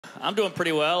I'm doing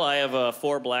pretty well. I have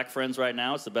 4 black friends right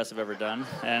now. It's the best I've ever done.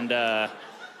 And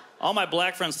all my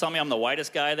black friends tell me I'm the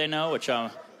whitest guy they know, which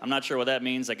I'm not sure what that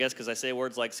means. I guess because I say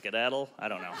words like skedaddle. I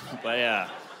don't know. But yeah,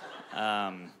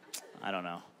 I don't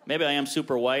know. Maybe I am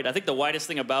super white. I think the whitest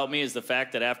thing about me is the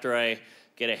fact that after I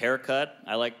get a haircut,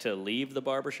 I like to leave the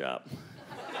barbershop.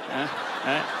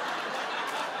 Right?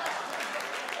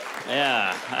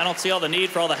 Yeah, I don't see all the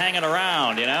need for all the hanging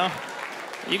around, you know?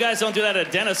 You guys don't do that at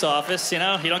a dentist's office, you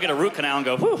know? You don't get a root canal and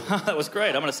go, whew, that was great.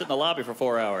 I'm going to sit in the lobby for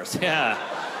 4 hours. Yeah.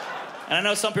 And I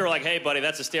know some people are like, hey, buddy,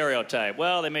 that's a stereotype.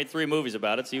 Well, they made 3 movies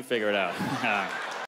about it, so you figure it out.